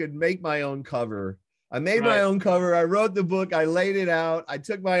so I could make my own cover. I made my own cover. I wrote the book. I laid it out. I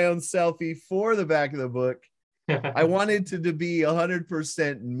took my own selfie for the back of the book. I wanted to be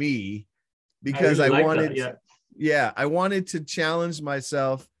 100% me because I wanted to challenge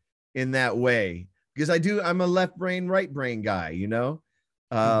myself in that way because I'm a left brain, right brain guy, you know?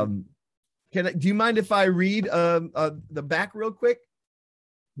 Do you mind if I read the back real quick?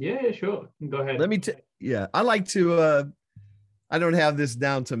 Yeah, sure. Go ahead. I like to, I don't have this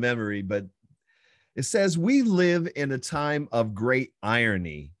down to memory, but it says, we live in a time of great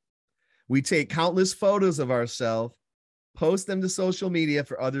irony. We take countless photos of ourselves, post them to social media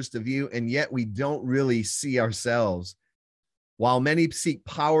for others to view, and yet we don't really see ourselves. While many seek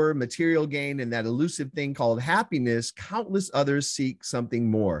power, material gain, and that elusive thing called happiness, countless others seek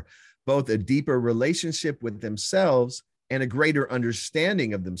something more, both a deeper relationship with themselves and a greater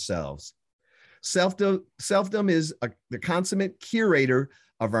understanding of themselves. Selfdom is the consummate curator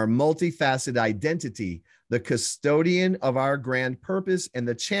of our multifaceted identity, the custodian of our grand purpose, and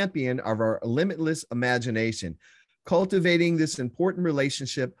the champion of our limitless imagination. Cultivating this important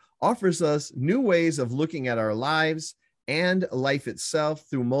relationship offers us new ways of looking at our lives and life itself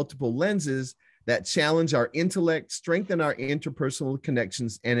through multiple lenses that challenge our intellect, strengthen our interpersonal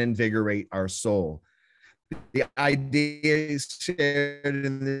connections, and invigorate our soul. The ideas shared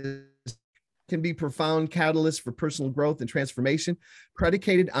in this can be profound catalysts for personal growth and transformation,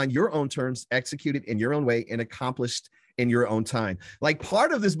 predicated on your own terms, executed in your own way, and accomplished in your own time. Like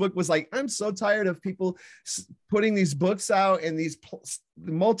part of this book was like, I'm so tired of people putting these books out and these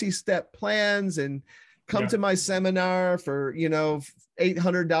multi-step plans and come to my seminar for, you know,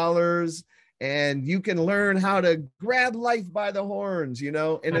 $800 and you can learn how to grab life by the horns, you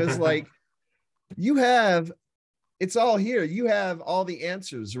know? And it was like, it's all here. You have all the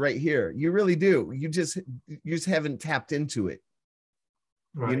answers right here. You really do. You just haven't tapped into it.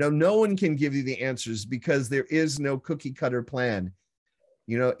 Right. You know, no one can give you the answers because there is no cookie cutter plan.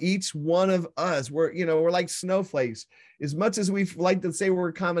 You know, each one of us, we're like snowflakes. As much as we like to say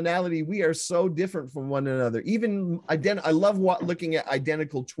we're commonality, we are so different from one another. Even I love looking at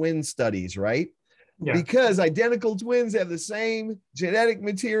identical twin studies, right? because identical twins have the same genetic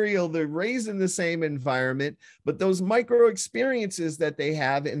material, they're raised in the same environment, but those micro experiences that they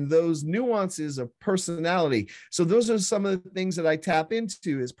have and those nuances of personality. So those are some of the things that I tap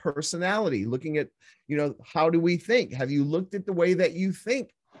into is personality, looking at, how do we think? Have you looked at the way that you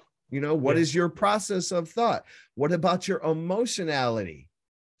think? What is your process of thought? What about your emotionality?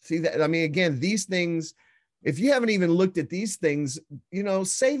 See that? I mean, again, these things, if you haven't even looked at these things,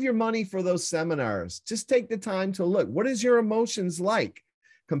 save your money for those seminars. Just take the time to look. What is your emotions like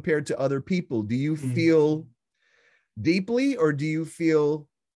compared to other people? Do you feel deeply, or do you feel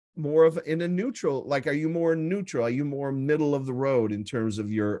more of in a neutral? Like, are you more neutral? Are you more middle of the road in terms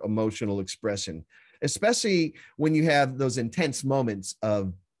of your emotional expression? Especially when you have those intense moments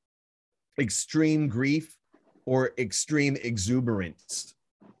of extreme grief or extreme exuberance.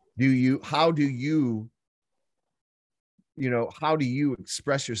 How do you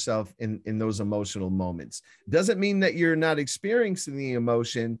express yourself in those emotional moments? Doesn't mean that you're not experiencing the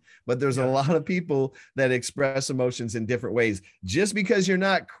emotion, but there's a lot of people that express emotions in different ways. Just because you're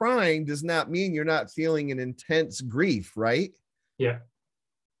not crying does not mean you're not feeling an intense grief, right? Yeah.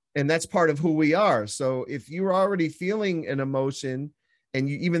 And that's part of who we are. So if you're already feeling an emotion, and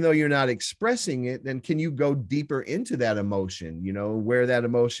even though you're not expressing it, then can you go deeper into that emotion, where that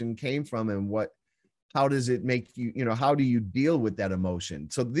emotion came from and how does it make you, how do you deal with that emotion?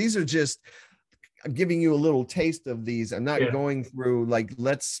 So these are just, I'm giving you a little taste of these. I'm not going through like,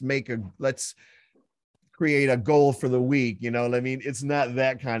 let's create a goal for the week. You know what I mean? It's not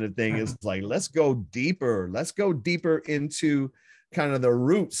that kind of thing. It's like, let's go deeper. Let's go deeper into kind of the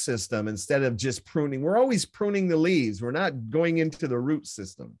root system instead of just pruning. We're always pruning the leaves. We're not going into the root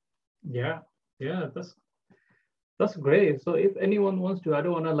system. Yeah. That's great. So if anyone wants to, I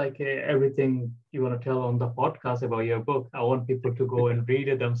don't want to like everything you want to tell on the podcast about your book. I want people to go and read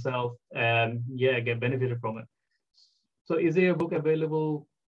it themselves and get benefited from it. So is your book available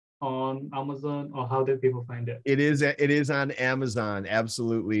on Amazon, or how did people find it? It is on Amazon.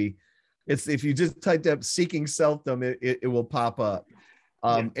 Absolutely. It's, if you just typed up Seeking Selfdom, it will pop up.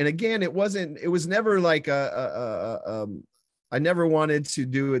 And again, it was never like I never wanted to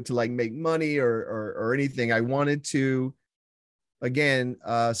do it to like make money or anything. I wanted to, again,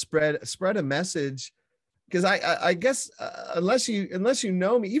 spread a message, because I guess unless you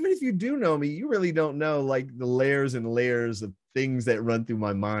know me, even if you do know me, you really don't know like the layers and layers of things that run through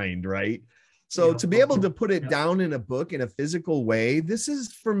my mind, right? So to be able to put it down in a book in a physical way, this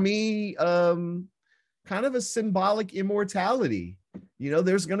is for me kind of a symbolic immortality.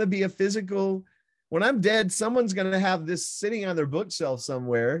 There's going to be a physical, when I'm dead, someone's going to have this sitting on their bookshelf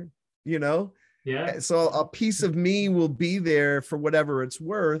somewhere, so a piece of me will be there for whatever it's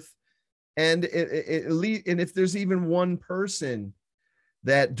worth. And and if there's even one person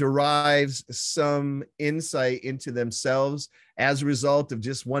that derives some insight into themselves as a result of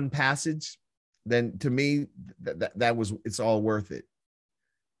just one passage, then to me it's all worth it.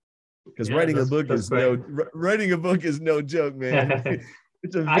 Because writing a book is no joke, man.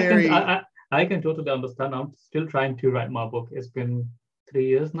 It's a very I can totally understand. I'm still trying to write my book. It's been 3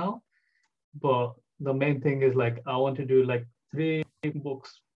 years now, but the main thing is like I want to do like 3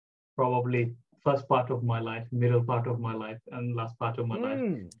 books, probably first part of my life, middle part of my life, and last part of my life.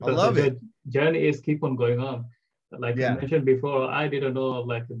 I love it. Journey is keep on going on. Like I mentioned before, I didn't know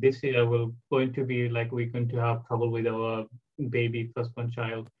like this year we're going to have trouble with our baby, first one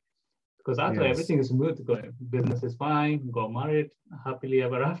child. Because after everything is smooth going, business is fine, got married, happily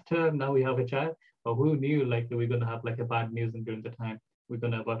ever after. Now we have a child. But who knew like we're gonna have like a bad news during the time we're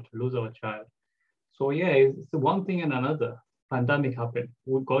gonna about to lose our child. So it's one thing and another. Pandemic happened.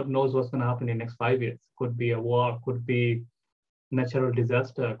 God knows what's gonna happen in the next 5 years. Could be a war, could be natural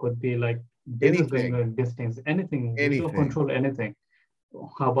disaster, could be like business going on, distance, anything. We don't control anything.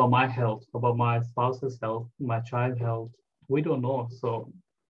 How about my health? How about my spouse's health? My child health? We don't know. So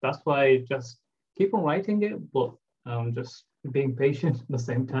that's why just keep on writing it, but just being patient at the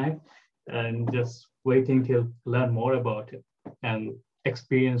same time and just waiting to learn more about it and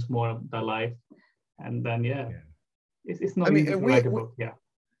experience more of the life. And then, it's not easy to write a book.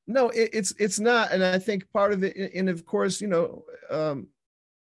 No, it's not. And I think part of it, and of course,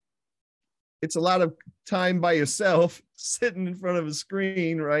 it's a lot of time by yourself sitting in front of a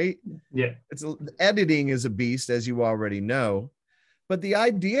screen, right? Yeah. Editing is a beast, as you already know. But the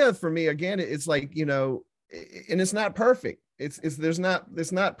idea for me, again, it's like, and it's not perfect. It's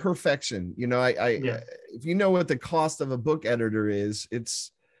not perfection. If you know what the cost of a book editor is,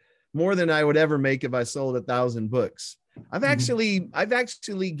 it's more than I would ever make if I sold 1,000 books. I've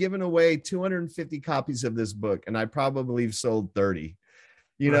actually given away 250 copies of this book, and I probably sold 30.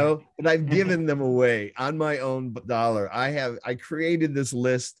 Right. and I've given them away on my own dollar. I created this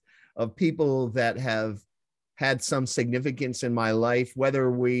list of people that have had some significance in my life,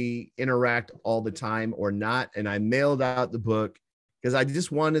 whether we interact all the time or not. And I mailed out the book because I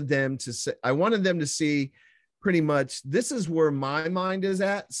just wanted them to say, I wanted them to see pretty much this is where my mind is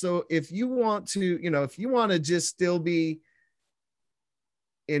at. So if you want to, if you want to just still be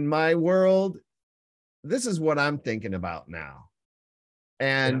in my world, this is what I'm thinking about now.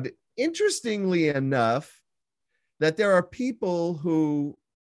 And interestingly enough, that there are people who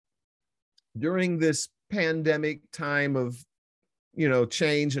during this pandemic time of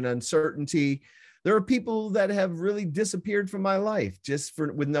change and uncertainty, there are people that have really disappeared from my life just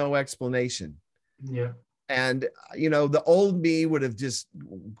with no explanation. Yeah. And the old me would have just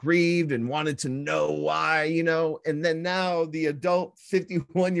grieved and wanted to know why, and then now the adult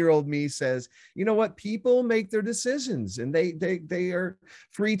 51-year-old me says, you know what, people make their decisions, and they are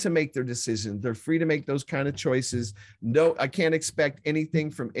free to make their decisions. They're free to make those kind of choices. No, I can't expect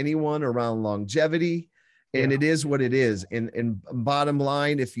anything from anyone around longevity. And it is what it is. And bottom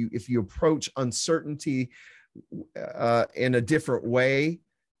line, if you approach uncertainty in a different way,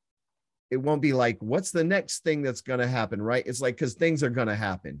 it won't be like, what's the next thing that's going to happen, right? It's like, because things are going to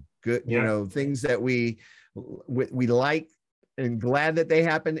happen. Good, things that we like and glad that they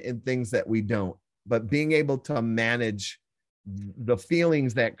happen, and things that we don't. But being able to manage the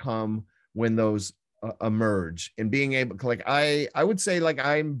feelings that come when those emerge, and being able, like I would say, like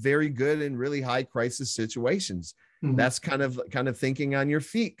I'm very good in really high crisis situations. Mm-hmm. That's kind of thinking on your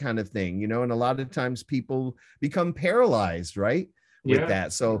feet kind of thing, and a lot of times people become paralyzed, right? With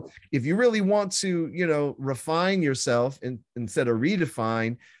that. So if you really want to, refine yourself and instead of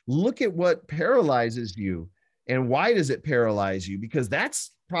redefine, look at what paralyzes you and why does it paralyze you? Because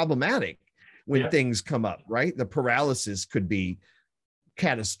that's problematic when things come up, right? The paralysis could be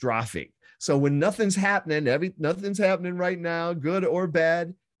catastrophic. So when nothing's happening right now, good or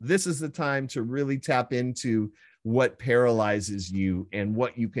bad, this is the time to really tap into what paralyzes you and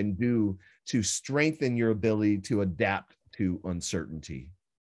what you can do to strengthen your ability to adapt to uncertainty.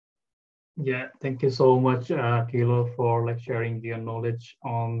 Yeah, thank you so much, Akello, for sharing your knowledge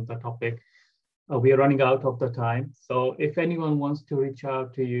on the topic. We are running out of the time. So if anyone wants to reach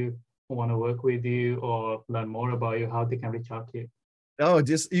out to you, want to work with you or learn more about you, how they can reach out to you? Oh,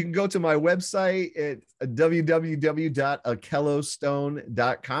 you can go to my website at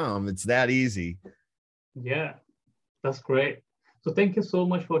www.akellostone.com. It's that easy. Yeah, that's great. So thank you so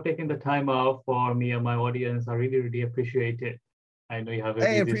much for taking the time out for me and my audience. I really, really appreciate it. I know you have a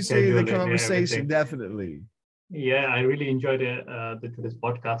busy appreciate schedule. The conversation, definitely. Yeah, I really enjoyed it, this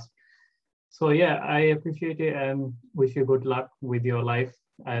podcast. So yeah, I appreciate it and wish you good luck with your life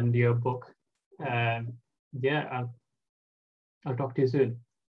and your book. And yeah, I'll talk to you soon.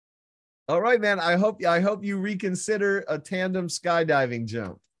 All right, man. I hope you reconsider a tandem skydiving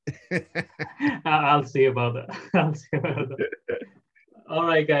jump. I'll see about that. All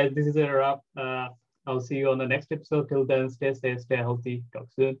right, guys, this is a wrap. I'll see you on the next episode. Till then, stay safe, stay healthy. Talk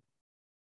soon.